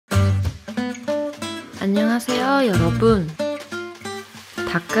안녕하세요, 여러분.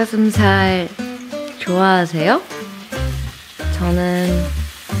 닭가슴살 좋아하세요? 저는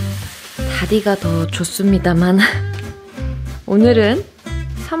다리가 더 좋습니다만 오늘은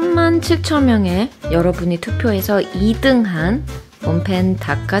 37,000명의 여러분이 투표해서 2등한 원팬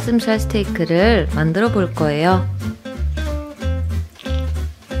닭가슴살 스테이크를 만들어 볼 거예요.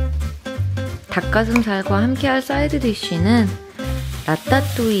 닭가슴살과 함께할 사이드 디쉬는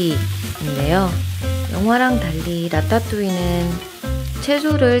라따뚜이인데요. 영화랑 달리 라따뚜이는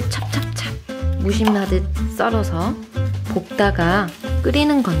채소를 찹찹찹 무심하듯 썰어서 볶다가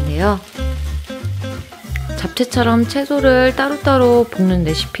끓이는 건데요. 잡채처럼 채소를 따로따로 볶는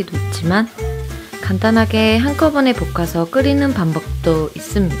레시피도 있지만 간단하게 한꺼번에 볶아서 끓이는 방법도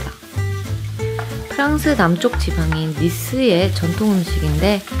있습니다. 프랑스 남쪽 지방인 니스의 전통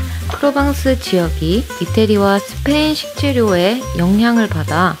음식인데 프로방스 지역이 이태리와 스페인 식재료의 영향을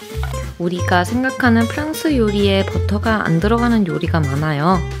받아 우리가 생각하는 프랑스 요리에 버터가 안 들어가는 요리가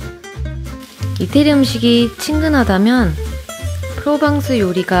많아요. 이태리 음식이 친근하다면 프로방스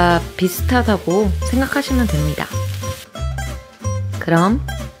요리가 비슷하다고 생각하시면 됩니다. 그럼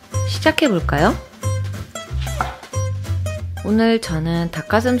시작해볼까요? 오늘 저는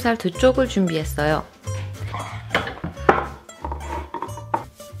닭가슴살 2쪽을 준비했어요.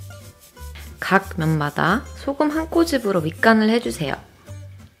 각 면마다 소금 한 꼬집으로 밑간을 해주세요.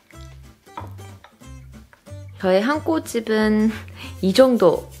 저의 한 꼬집은 이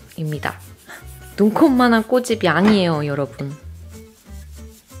정도입니다. 눈곱만한 꼬집이 아니에요, 여러분.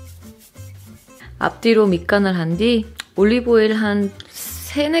 앞뒤로 밑간을 한 뒤 올리브오일 한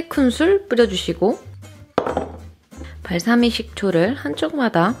 3-4큰술 뿌려주시고 발사믹식초를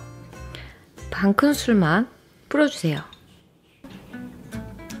한쪽마다 반 큰술만 뿌려주세요.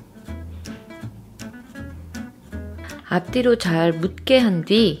 앞뒤로 잘 묻게 한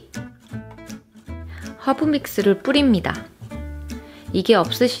뒤 허브믹스를 뿌립니다. 이게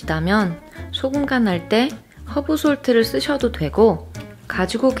없으시다면 소금 간할 때 허브솔트를 쓰셔도 되고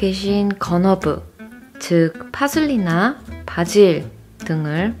가지고 계신 건허브, 즉 파슬리나 바질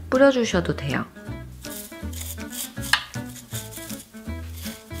등을 뿌려주셔도 돼요.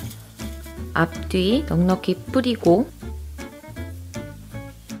 앞뒤 넉넉히 뿌리고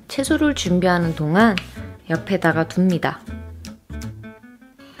채소를 준비하는 동안 옆에다가 둡니다.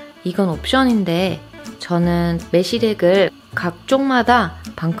 이건 옵션인데 저는 매실액을 각 쪽마다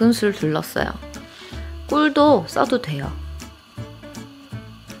반 큰술 둘렀어요. 꿀도 써도 돼요.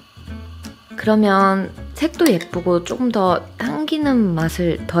 그러면 색도 예쁘고 조금 더 당기는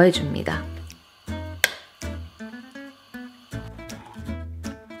맛을 더해줍니다.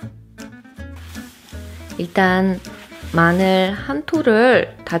 일단 마늘 한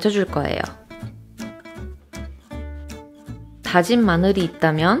톨을 다져줄 거예요. 다진 마늘이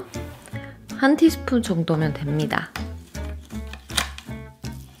있다면 한 티스푼 정도면 됩니다.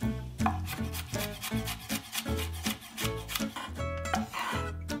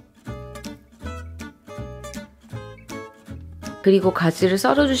 그리고 가지를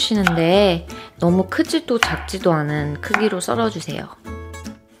썰어주시는데 너무 크지도 작지도 않은 크기로 썰어주세요.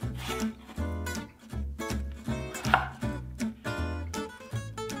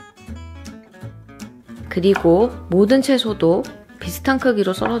 그리고 모든 채소도 비슷한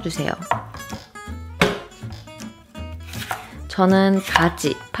크기로 썰어주세요. 저는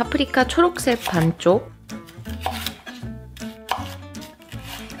가지, 파프리카 초록색 반쪽,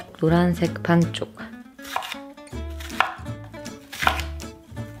 노란색 반쪽,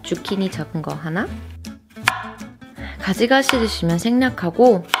 주키니 작은 거 하나, 가지가시 드시면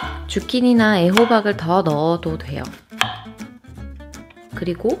생략하고 주키니나 애호박을 더 넣어도 돼요.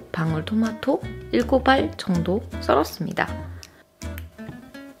 그리고 방울토마토 7알 정도 썰었습니다.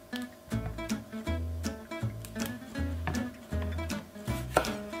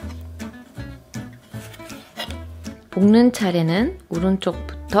 볶는 차례는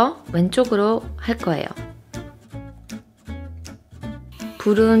오른쪽부터 왼쪽으로 할 거예요.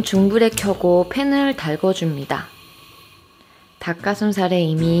 불은 중불에 켜고 팬을 달궈줍니다. 닭가슴살에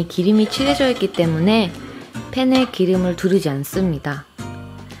이미 기름이 칠해져 있기 때문에 팬에 기름을 두르지 않습니다.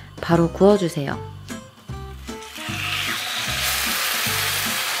 바로 구워주세요.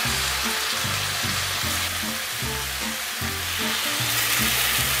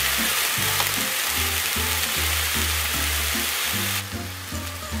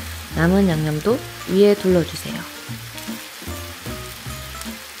 남은 양념도 위에 둘러주세요.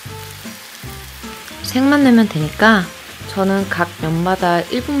 색만 내면 되니까 저는 각 면마다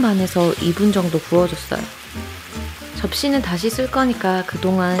 1분 반에서 2분 정도 구워줬어요. 접시는 다시 쓸 거니까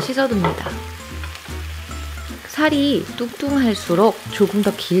그동안 씻어둡니다. 살이 뚱뚱할수록 조금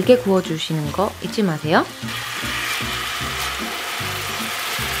더 길게 구워주시는 거 잊지 마세요.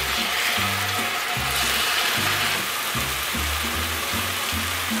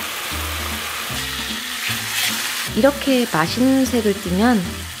 이렇게 맛있는 색을 띠면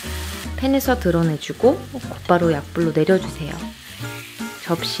팬에서 드러내주고 곧바로 약불로 내려주세요.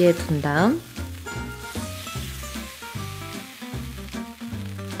 접시에 둔 다음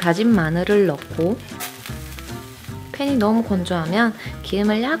다진 마늘을 넣고 팬이 너무 건조하면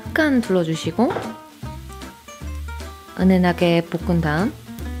기름을 약간 둘러주시고 은은하게 볶은 다음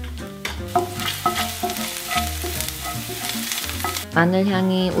마늘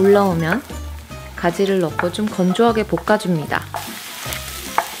향이 올라오면 가지를 넣고 좀 건조하게 볶아줍니다.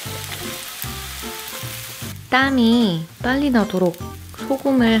 땀이 빨리 나도록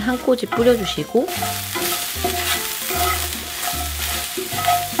소금을 한 꼬집 뿌려주시고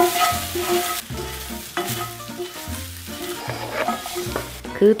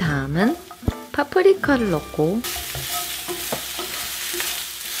그 다음은 파프리카를 넣고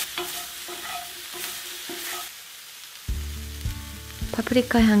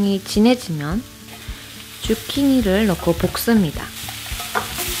파프리카 향이 진해지면 주키니를 넣고 볶습니다.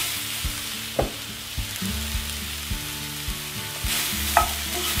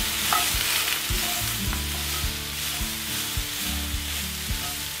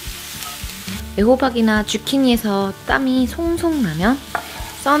 애호박이나 주키니에서 땀이 송송 나면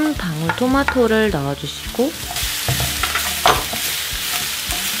썬 방울토마토를 넣어주시고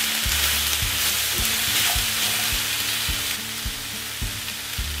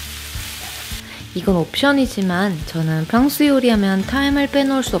이건 옵션이지만 저는 프랑스 요리하면 타임을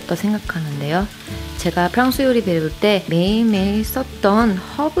빼놓을 수 없다 생각하는데요. 제가 프랑스 요리 배울 때 매일매일 썼던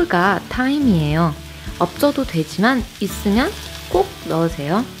허브가 타임이에요. 없어도 되지만 있으면 꼭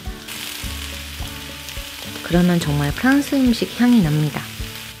넣으세요. 그러면 정말 프랑스 음식 향이 납니다.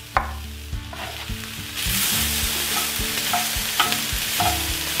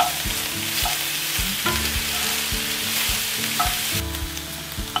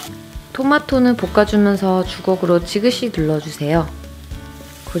 토마토는 볶아주면서 주걱으로 지그시 눌러주세요.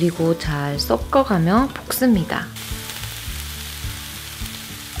 그리고 잘 섞어가며 볶습니다.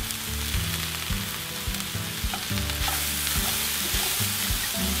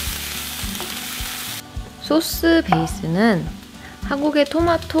 소스 베이스는 한국의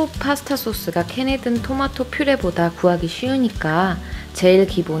토마토 파스타 소스가 캔에 든 토마토 퓨레보다 구하기 쉬우니까 제일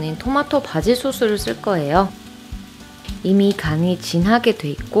기본인 토마토 바질 소스를 쓸 거예요. 이미 간이 진하게 돼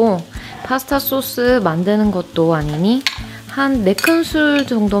있고 파스타 소스 만드는 것도 아니니 한 4큰술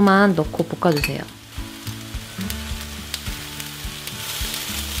정도만 넣고 볶아주세요.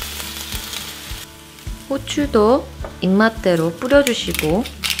 후추도 입맛대로 뿌려주시고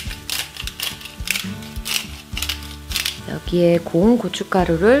여기에 고운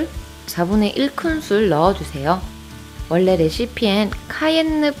고춧가루를 4분의 1큰술 넣어주세요. 원래 레시피엔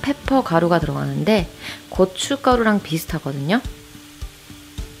카옌느 페퍼 가루가 들어가는데 고춧가루랑 비슷하거든요.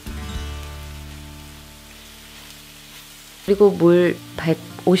 그리고 물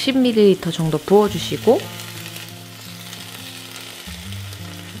 150ml 정도 부어주시고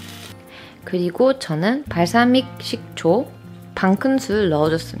그리고 저는 발사믹식초 반큰술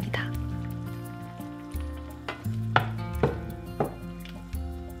넣어줬습니다.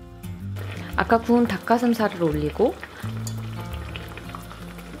 아까 구운 닭가슴살을 올리고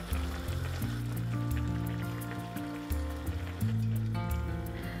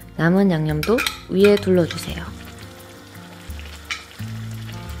남은 양념도 위에 둘러주세요.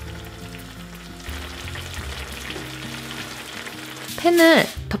 팬을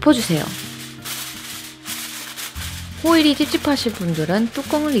덮어주세요. 호일이 찝찝하신 분들은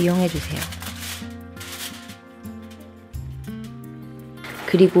뚜껑을 이용해주세요.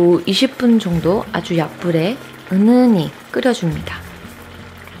 그리고 20분 정도 아주 약불에 은은히 끓여줍니다.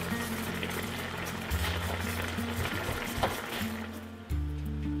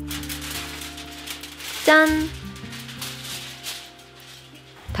 짠!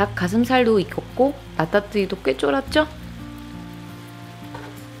 닭 가슴살도 익었고 라따뚜이도 꽤 쫄았죠?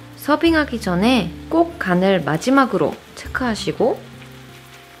 서빙하기 전에 꼭 간을 마지막으로 체크하시고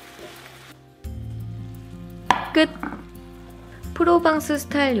끝! 프로방스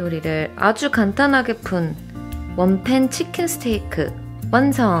스타일 요리를 아주 간단하게 푼 원팬 치킨 스테이크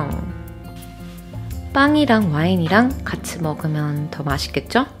완성! 빵이랑 와인이랑 같이 먹으면 더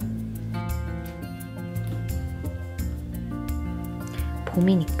맛있겠죠?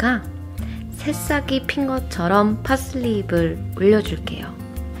 봄이니까 새싹이 핀 것처럼 파슬리 잎을 올려줄게요.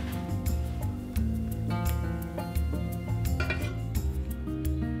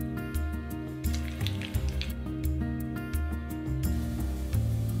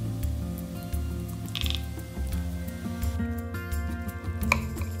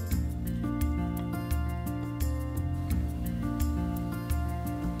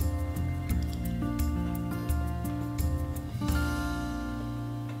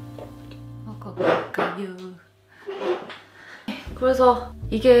 그래서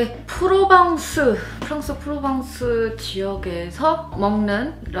이게 프로방스, 프랑스 프로방스 지역에서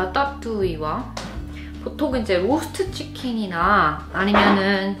먹는 라따뚜이와 보통 이제 로스트 치킨이나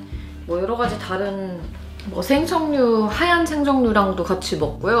아니면은 뭐 여러 가지 다른 뭐 생선류, 하얀 생선류랑도 같이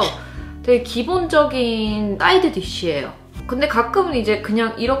먹고요. 되게 기본적인 사이드 디쉬예요. 근데 가끔은 이제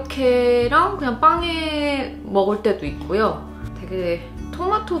그냥 이렇게랑 그냥 빵에 먹을 때도 있고요. 되게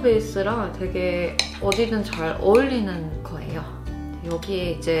토마토 베이스라 되게 어디든 잘 어울리는 거예요.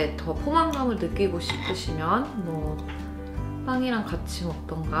 여기에 이제 더 포만감을 느끼고 싶으시면 뭐 빵이랑 같이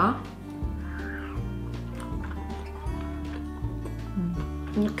먹던가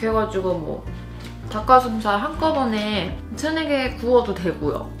이렇게 해가지고 뭐 닭가슴살 한꺼번에 3-4개 구워도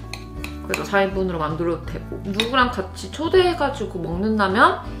되고요. 그래서 4인분으로 만들어도 되고 누구랑 같이 초대해가지고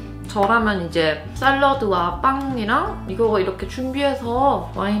먹는다면 저라면 이제 샐러드와 빵이랑 이거 이렇게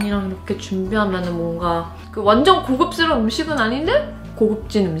준비해서 와인이랑 이렇게 준비하면 뭔가 그 완전 고급스러운 음식은 아닌데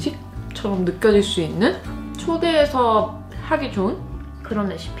고급진 음식처럼 느껴질 수 있는 초대해서 하기 좋은 그런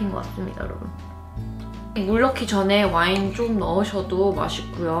레시피인 것 같습니다, 여러분. 물 넣기 전에 와인 좀 넣으셔도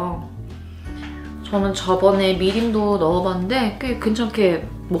맛있고요. 저는 저번에 미림도 넣어봤는데 꽤 괜찮게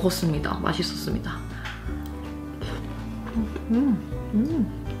먹었습니다. 맛있었습니다.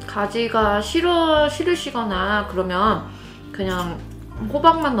 가지가 싫으시거나 그러면 그냥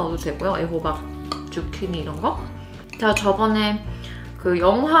호박만 넣어도 되고요. 애호박, 주키니 이런 거. 제가 저번에 그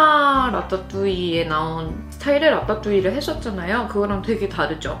영화 라따뚜이에 나온 스타일의 라따뚜이를 했었잖아요. 그거랑 되게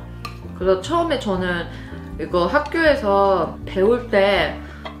다르죠. 그래서 처음에 저는 이거 학교에서 배울 때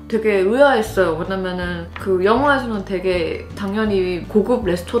되게 의아했어요. 왜냐면은 그 영화에서는 되게 당연히 고급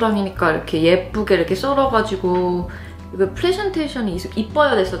레스토랑이니까 이렇게 예쁘게 이렇게 썰어가지고 이거 프레젠테이션이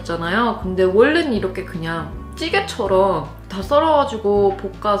이뻐야 됐었잖아요. 근데 원래는 이렇게 그냥 찌개처럼 다 썰어가지고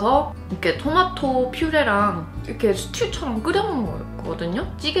볶아서 이렇게 토마토 퓨레랑 이렇게 스튜처럼 끓여 먹는 거거든요.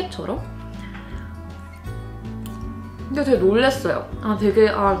 찌개처럼. 근데 되게 놀랬어요.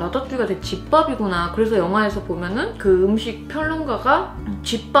 라따뚜이가 되게 집밥이구나. 그래서 영화에서 보면은 그 음식 평론가가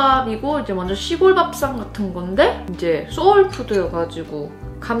집밥이고 이제 완전 시골 밥상 같은 건데 이제 소울푸드여가지고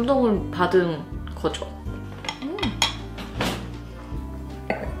감동을 받은 거죠.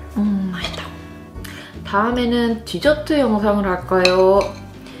 맛있다. 다음에는 디저트 영상을 할까요?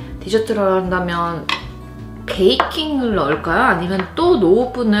 디저트를 한다면 베이킹을 넣을까요? 아니면 또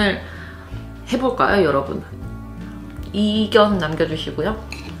오븐을 해볼까요, 여러분? 의견 남겨주시고요.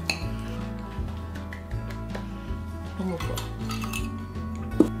 너무 좋아.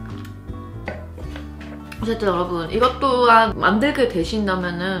 어쨌든 여러분 이것 또한 만들게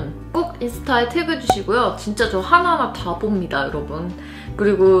되신다면은 꼭 인스타에 태그해주시고요. 진짜 저 하나하나 다 봅니다, 여러분.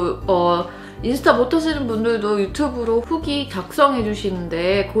 그리고 인스타 못하시는 분들도 유튜브로 후기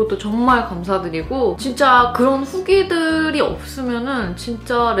작성해주시는데 그것도 정말 감사드리고 진짜 그런 후기들이 없으면은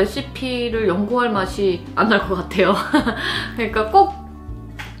진짜 레시피를 연구할 맛이 안 날 것 같아요. 그러니까 꼭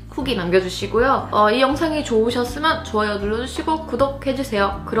후기 남겨주시고요. 이 영상이 좋으셨으면 좋아요 눌러주시고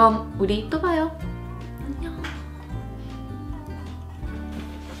구독해주세요. 그럼 우리 또 봐요.